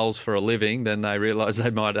digging holes for a living, then they realised they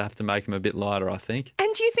might have to make them a bit lighter, I think. And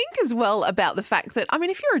do you think as well about the fact that,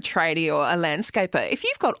 if you're a tradie or a landscaper, if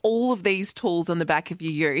you've got all of these tools on the back of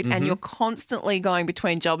your ute and you're constantly going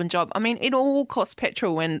between job and job, it all costs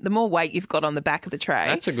petrol when the more weight you've got on the back of the tray.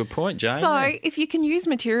 That's a good point, Jane. So if you can use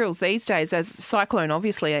materials these days, as Cyclone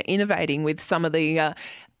obviously are innovating with some of the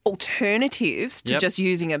alternatives to just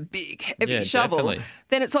using a big, heavy shovel,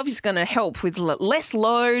 then it's obviously going to help with less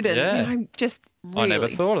load and just really. I never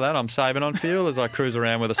thought of that. I'm saving on fuel as I cruise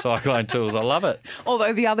around with the Cyclone tools. I love it.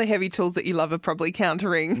 Although the other heavy tools that you love are probably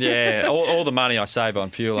countering. Yeah, all the money I save on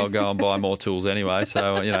fuel, I'll go and buy more tools anyway.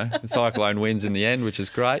 So, the Cyclone wins in the end, which is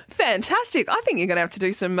great. Fantastic. I think you're going to have to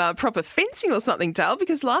do some proper fencing or something, Dale,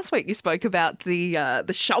 because last week you spoke about the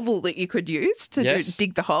shovel that you could use to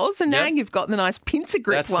dig the holes, and now you've got the nice pincer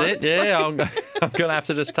grip ones. That's it, yeah. I'm going to have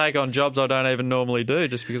to just take on jobs I don't even normally do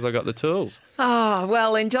just because I got the tools. Oh,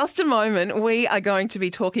 well, in just a moment, we are going to be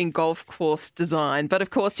talking golf course design. But, of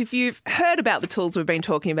course, if you've heard about the tools we've been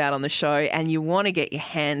talking about on the show and you want to get your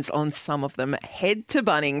hands on some of them, head to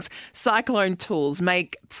Bunnings. Cyclone Tools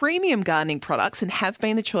make premium gardening products and have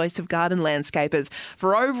been the choice of garden landscapers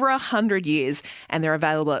for over 100 years. And they're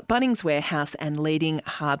available at Bunnings Warehouse and leading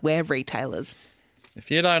hardware retailers. If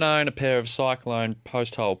you don't own a pair of Cyclone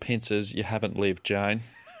post-hole pincers, you haven't lived, Jane.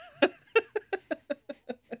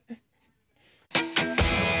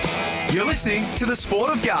 You're listening to The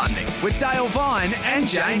Sport of Gardening with Dale Vine and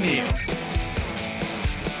Jane Neal.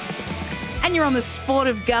 And you're on The Sport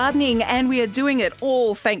of Gardening, and we are doing it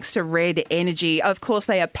all thanks to Red Energy. Of course,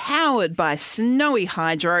 they are powered by Snowy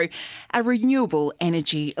Hydro, a renewable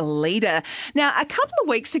energy leader. Now, a couple of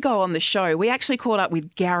weeks ago on the show, we actually caught up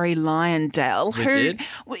with Gary Lyondale, who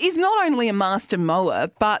is not only a master mower,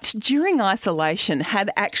 but during isolation had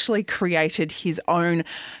actually created his own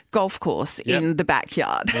golf course in the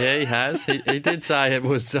backyard. Yeah, he has. He did say it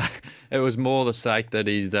was more the sake that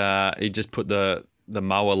he just put the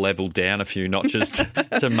mower level down a few notches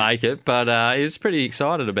to make it, but he was pretty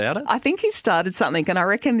excited about it. I think he started something, and I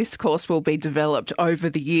reckon this course will be developed over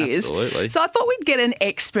the years. Absolutely. So I thought we'd get an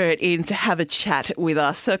expert in to have a chat with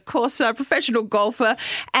us. Of course, a professional golfer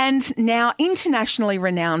and now internationally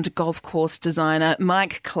renowned golf course designer,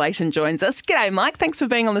 Mike Clayton joins us. G'day, Mike. Thanks for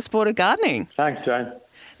being on The Sport of Gardening. Thanks, Jane.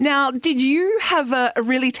 Now, did you have a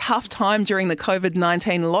really tough time during the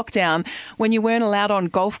COVID-19 lockdown when you weren't allowed on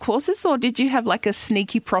golf courses, or did you have like a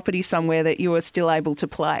sneaky property somewhere that you were still able to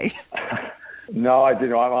play? No, I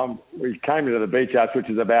didn't. We came into the beach house, which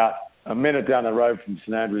is about a minute down the road from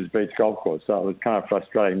St Andrews Beach Golf Course, so it was kind of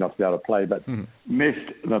frustrating not to be able to play, but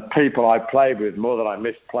missed the people I played with more than I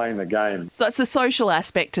missed playing the game. So it's the social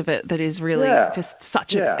aspect of it that is really just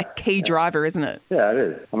such a key driver, isn't it? Yeah, it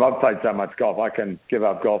is. I've played so much golf, I can give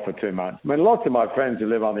up golf for 2 months. I mean, lots of my friends who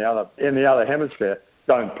live in the other hemisphere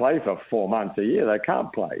don't play for 4 months a year. They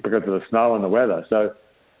can't play because of the snow and the weather, so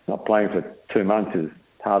not playing for 2 months is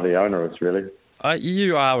hardly onerous, really.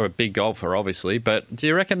 You are a big golfer, obviously, but do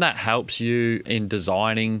you reckon that helps you in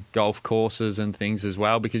designing golf courses and things as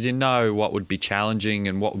well? Because you know what would be challenging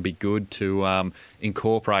and what would be good to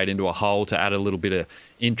incorporate into a hole to add a little bit of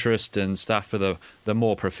interest and stuff for the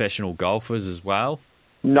more professional golfers as well?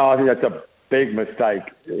 No, I think that's a big mistake,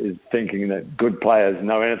 is thinking that good players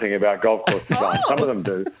know anything about golf course design. Some of them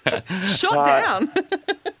do. Shot down.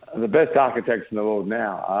 The best architects in the world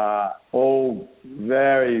now are all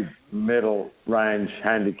very middle-range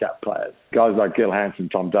handicap players. Guys like Gil Hansen,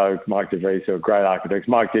 Tom Doak, Mike DeVries, who are great architects.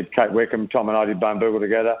 Mike did Kate Wickham, Tom and I did Bunboogle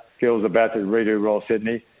together. Gil's about to redo Royal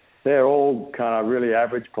Sydney. They're all kind of really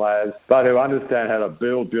average players, but who understand how to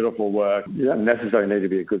build beautiful work. You don't necessarily need to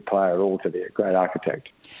be a good player at all to be a great architect.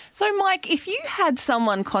 So, Mike, if you had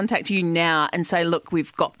someone contact you now and say, look,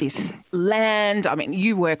 we've got this land, I mean,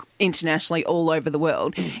 you work internationally all over the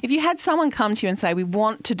world. If you had someone come to you and say, we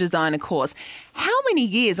want to design a course, how many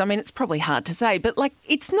years? I mean, it's probably hard to say, but like,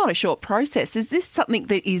 it's not a short process. Is this something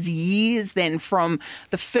that is years then from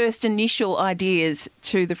the first initial ideas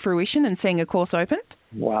to the fruition and seeing a course opened?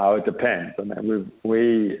 Wow, it depends. I mean,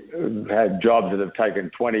 we've had jobs that have taken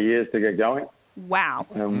 20 years to get going. Wow.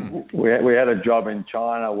 We had a job in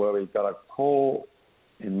China where we got a call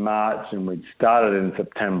in March and we'd started in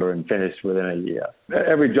September and finished within a year.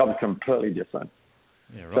 Every job's completely different.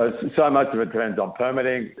 Yeah, right. So much of it depends on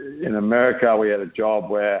permitting. In America, we had a job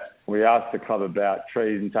where we asked the club about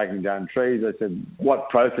trees and taking down trees. They said, what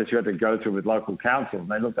process you had to go through with local council? And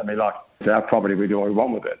they looked at me like, it's our property, we do what we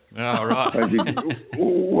want with it. Oh, right.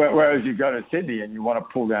 Whereas you go to Sydney and you want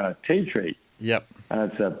to pull down a tea tree. Yep.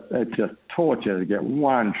 And it's just torture to get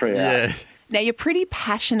one tree out. Now, you're pretty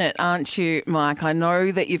passionate, aren't you, Mike? I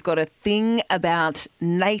know that you've got a thing about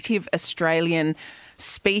native Australian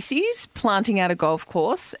species planting out a golf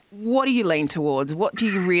course. What do you lean towards? What do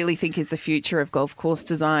you really think is the future of golf course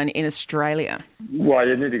design in Australia? Well,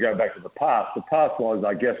 you need to go back to the past. The past was,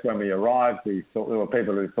 I guess, when we arrived, we thought there were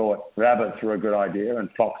people who thought rabbits were a good idea and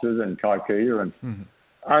foxes and kikuyu. And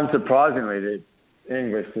unsurprisingly,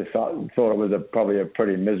 English just thought it was probably a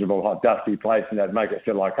pretty miserable, hot, dusty place, and they'd make it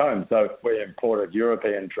feel like home. So we imported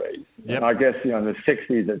European trees. Yep. And I guess, in the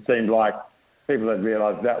 60s, it seemed like people had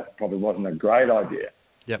realised that probably wasn't a great idea.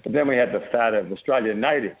 Yep. But then we had the fad of Australian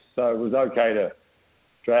natives, so it was okay to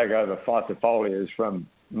drag over ficifolias from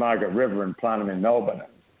Margaret River and plant them in Melbourne, and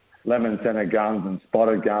lemon centre gums and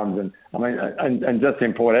spotted gums, and just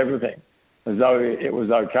import everything, as though it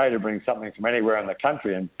was okay to bring something from anywhere in the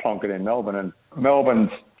country and plonk it in Melbourne. And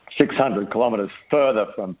Melbourne's 600 kilometres further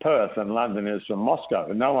from Perth than London is from Moscow,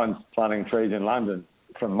 and no one's planting trees in London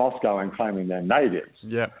from Moscow and claiming they're natives.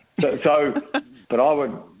 Yeah. But I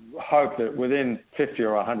would hope that within 50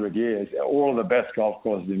 or 100 years, all of the best golf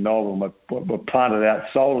courses in Melbourne were planted out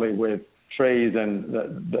solely with trees, and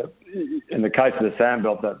in the case of the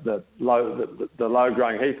Sandbelt, the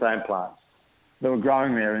low-growing heathland plants that were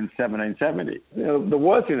growing there in 1770. The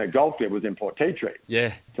worst thing that golf did was import tea tree.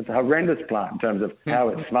 Yeah. It's a horrendous plant in terms of how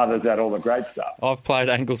it smothers out all the great stuff. I've played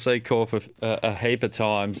Anglesea Course a heap of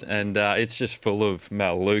times, and it's just full of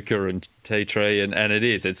Melaleuca and tea tree, and it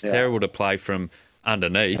is. It's terrible to play from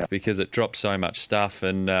underneath because it drops so much stuff,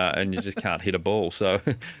 and you just can't hit a ball. So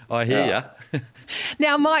I hear you.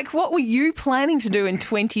 Now, Mike, what were you planning to do in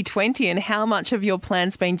 2020, and how much have your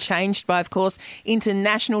plans been changed by, of course,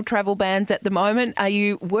 international travel bans at the moment? Are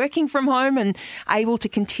you working from home and able to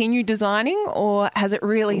continue designing, or has it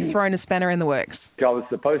really thrown a spanner in the works? I was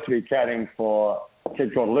supposed to be caddying for a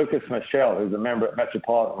kid called Lucas Michelle, who's a member at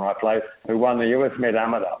Metropolitan where I play, who won the US Mid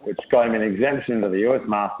Amateur, which got him an exemption to the US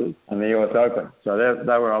Masters and the US Open. So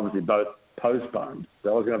they were obviously both postponed. So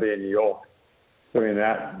I was going to be in New York doing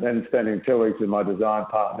that, then spending 2 weeks with my design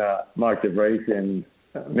partner, Mike DeVries, in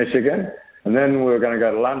Michigan. And then we were going to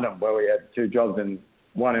go to London, where we had 2 jobs,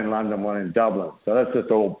 one in London, one in Dublin. So that's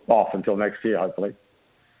just all off until next year, hopefully.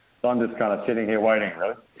 So I'm just kind of sitting here waiting,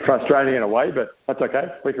 really. Frustrating in a way, but that's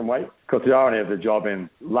okay. We can wait. Because the irony of the job in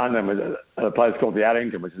London was at a place called the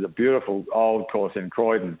Addington, which is a beautiful old course in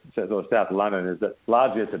Croydon, sort of south of London, is that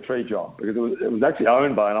largely it's a tree job, because it was actually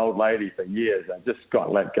owned by an old lady for years and just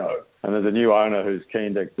got let go. And there's a new owner who's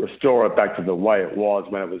keen to restore it back to the way it was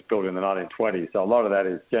when it was built in the 1920s. So a lot of that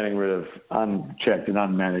is getting rid of unchecked and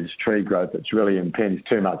unmanaged tree growth that's really impinged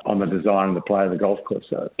too much on the design and the play of the golf course.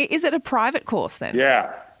 So is it a private course then?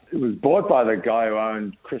 Yeah. It was bought by the guy who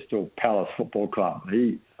owned Crystal Palace Football Club.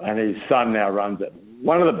 He and his son now runs it.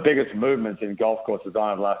 One of the biggest movements in golf course design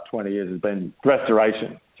over the last 20 years has been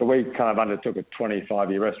restoration. So we kind of undertook a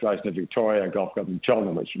 25-year restoration of Victoria Golf Club in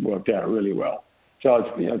Cheltenham, which worked out really well. So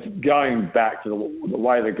it's going back to the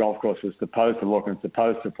way the golf course was supposed to look and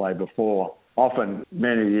supposed to play before. Often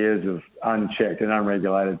many years of unchecked and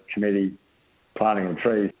unregulated committee planting of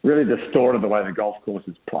trees really distorted the way the golf course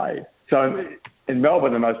is played. So in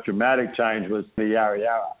Melbourne, the most dramatic change was the Yarra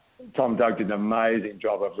Yarra. Tom Doug did an amazing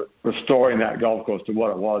job of restoring that golf course to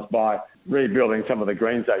what it was by rebuilding some of the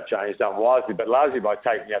greens they changed unwisely, but largely by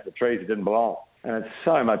taking out the trees that didn't belong. And it's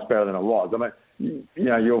so much better than it was. I mean,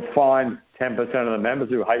 you'll find 10% of the members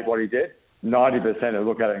who hate what he did, 90% who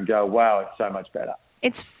look at it and go, wow, it's so much better.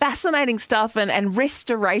 It's fascinating stuff, and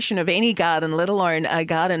restoration of any garden, let alone a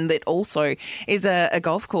garden that also is a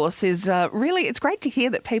golf course, is really, it's great to hear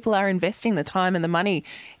that people are investing the time and the money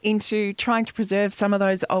into trying to preserve some of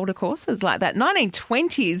those older courses like that.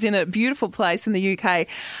 1920s in a beautiful place in the UK.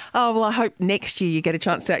 Oh, well, I hope next year you get a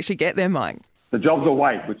chance to actually get there, Mike. The jobs will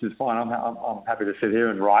wait, which is fine. I'm happy to sit here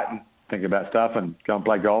and write and think about stuff and go and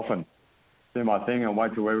play golf and do my thing and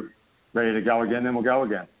wait till we're ready to go again, then we'll go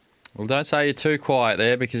again. Well, don't say you're too quiet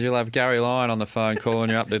there, because you'll have Gary Lyon on the phone calling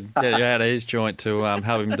you up to get you out of his joint to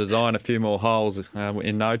help him design a few more holes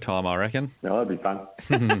in no time, I reckon. Yeah, that'd be fun.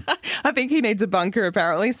 I think he needs a bunker,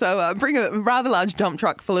 apparently, so bring a rather large dump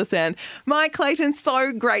truck full of sand. Mike Clayton,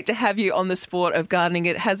 so great to have you on the Sport of Gardening.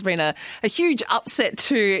 It has been a huge upset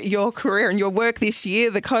to your career and your work this year,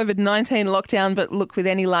 the COVID-19 lockdown, but look, with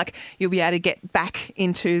any luck, you'll be able to get back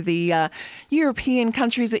into the European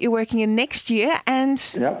countries that you're working in next year, and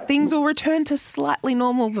things will return to slightly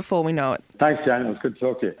normal before we know it. Thanks, Jane. It was good to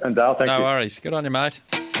talk to you. And Dale, thank you. No worries. Good on you, mate.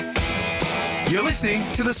 You're listening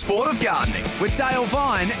to The Sport of Gardening with Dale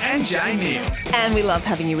Vine and Jane Neal. And we love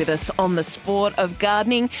having you with us on The Sport of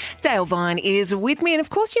Gardening. Dale Vine is with me. And, of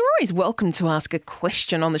course, you're always welcome to ask a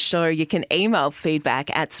question on the show. You can email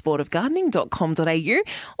feedback@sportofgardening.com.au,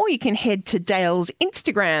 or you can head to Dale's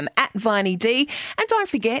Instagram @VineyD. And don't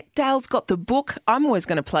forget, Dale's got the book. I'm always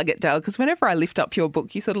going to plug it, Dale, because whenever I lift up your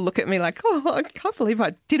book, you sort of look at me like, oh, I can't believe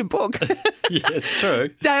I did a book. Yeah, it's true.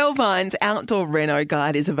 Dale Vine's Outdoor Reno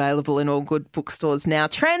Guide is available in all good book Cook stores now.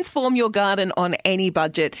 Transform your garden on any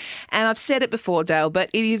budget. And I've said it before, Dale, but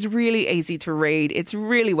it is really easy to read. It's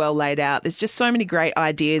really well laid out. There's just so many great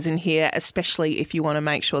ideas in here, especially if you want to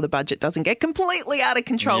make sure the budget doesn't get completely out of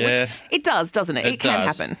control, which it does, doesn't it? It can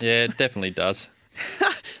happen. Yeah, it definitely does.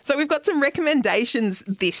 So we've got some recommendations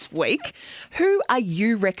this week. Who are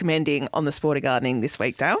you recommending on the Sport of Gardening this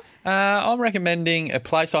week, Dale? I'm recommending a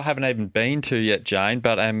place I haven't even been to yet, Jane,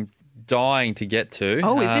 but I'm dying to get to.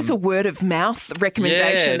 Oh, is this a word of mouth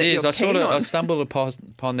recommendation that you're keen on? I stumbled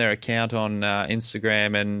upon their account on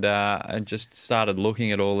Instagram and just started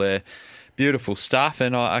looking at all their beautiful stuff,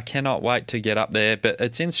 and I cannot wait to get up there. But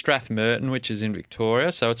it's in Strathmerton, which is in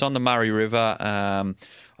Victoria, so it's on the Murray River, on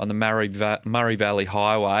the Murray Valley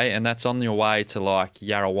Highway, and that's on your way to like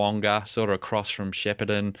Yarrawonga, sort of across from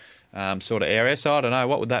Shepparton sort of area. So I don't know,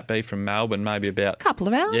 what would that be from Melbourne? Maybe about a couple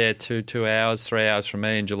of hours. Yeah, 2 hours, 3 hours from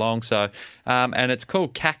me in Geelong. So, and it's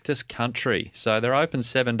called Cactus Country. So they're open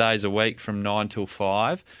 7 days a week from 9 till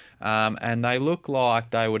 5, and they look like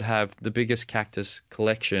they would have the biggest cactus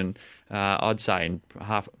collection, I'd say,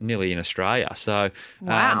 nearly in Australia. So,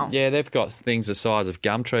 wow. They've got things the size of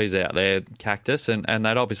gum trees out there, cactus, and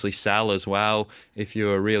they'd obviously sell as well if you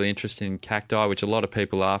were really interested in cacti, which a lot of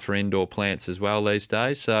people are for indoor plants as well these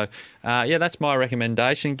days. So, that's my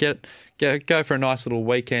recommendation. Go for a nice little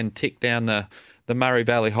weekend tick down the Murray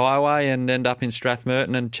Valley Highway and end up in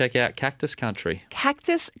Strathmerton and check out Cactus Country.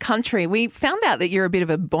 Cactus Country. We found out that you're a bit of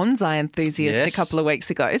a bonsai enthusiast a couple of weeks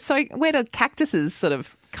ago. So where do cactuses sort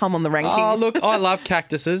of come on the rankings? Oh, look, I love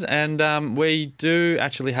cactuses, and we do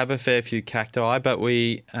actually have a fair few cacti, but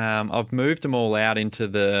I've moved them all out into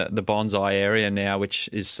the bonsai area now, which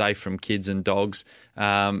is safe from kids and dogs,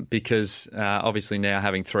 because obviously now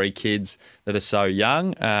having 3 kids that are so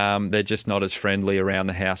young, they're just not as friendly around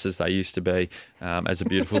the house as they used to be, as a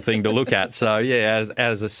beautiful thing to look at. So,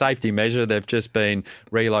 as a safety measure, they've just been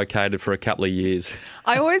relocated for a couple of years.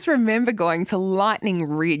 I always remember going to Lightning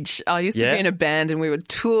Ridge. I used to be in a band and we would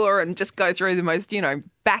tour and just go through the most,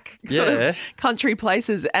 back sort of country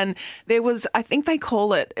places. And there was, I think they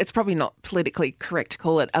call it, it's probably not politically correct to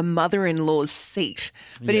call it, a mother-in-law's seat.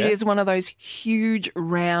 But it is one of those huge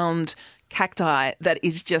round cacti that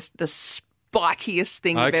is just the spikiest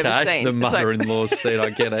thing you've ever seen. The mother-in-law's seat, I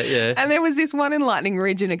get it, yeah. And there was this one in Lightning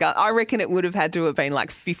Ridge in a garden. I reckon it would have had to have been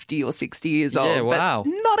like 50 or 60 years old. Yeah, wow.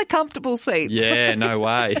 But not a comfortable seat. Yeah, no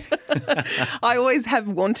way. I always have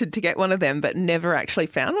wanted to get one of them, but never actually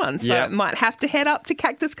found one. So I might have to head up to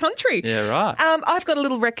Cactus Country. Yeah, right. I've got a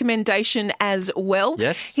little recommendation as well.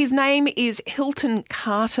 Yes. His name is Hilton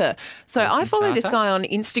Carter. So I follow this guy on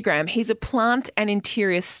Instagram. He's a plant and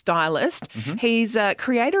interior stylist. Mm-hmm. He's a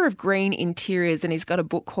creator of green interiors, and he's got a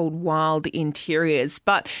book called Wild Interiors.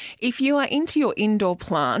 But if you are into your indoor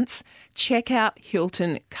plants, check out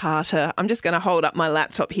Hilton Carter. I'm just going to hold up my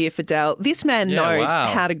laptop here for Dale. This man knows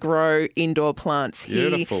how to grow indoor plants.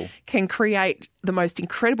 Beautiful. He can create the most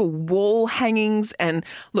incredible wall hangings and,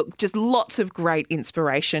 look, just lots of great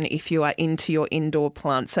inspiration if you are into your indoor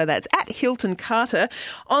plants. So that's at Hilton Carter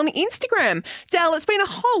on Instagram. Dale, it's been a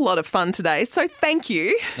whole lot of fun today, so thank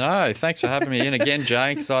you. No, thanks for having me in again,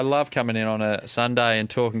 Jane, because I love coming in on a Sunday and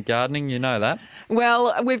talking gardening. You know that.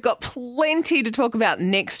 Well, we've got plenty to talk about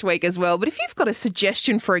next week as well. But if you've got a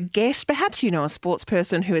suggestion for a guest, perhaps you know a sports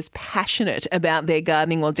person who is passionate about their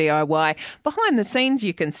gardening or DIY, behind the scenes,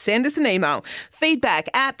 you can send us an email.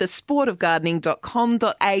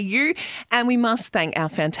 feedback@thesportofgardening.com.au. And we must thank our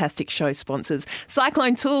fantastic show sponsors.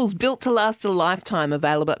 Cyclone Tools, built to last a lifetime,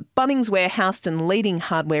 available at Bunnings Warehouse and leading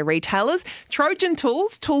hardware retailers. Trojan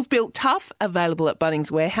Tools, tools built tough, available at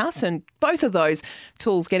Bunnings Warehouse. And both of those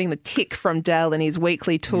tools getting the tick from Dale and his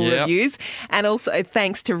weekly tool reviews. And also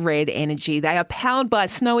thanks to Red Energy. They are powered by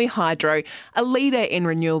Snowy Hydro, a leader in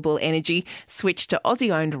renewable energy. Switch to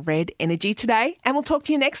Aussie-owned Red Energy today, and we'll talk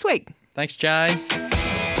to you next week. Thanks, Jane.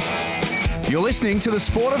 You're listening to The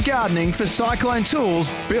Sport of Gardening for Cyclone Tools,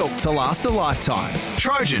 built to last a lifetime.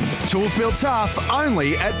 Trojan, tools built tough,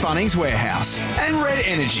 only at Bunnings Warehouse. And Red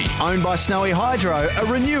Energy, owned by Snowy Hydro, a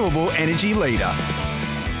renewable energy leader.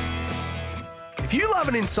 If you love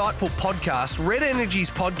an insightful podcast, Red Energy's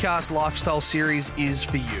podcast lifestyle series is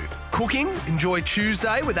for you. Cooking, enjoy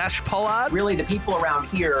Tuesday with Ash Pollard. Really, the people around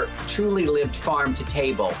here truly lived farm to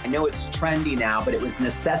table. I know it's trendy now, but it was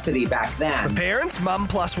necessity back then. For parents, Mum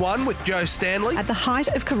Plus One with Joe Stanley. At the height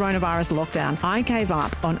of coronavirus lockdown, I gave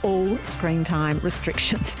up on all screen time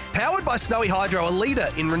restrictions. Powered by Snowy Hydro, a leader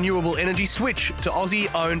in renewable energy. Switch to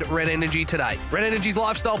Aussie-owned Red Energy today. Red Energy's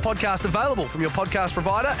lifestyle podcast available from your podcast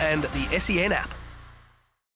provider and the SEN app.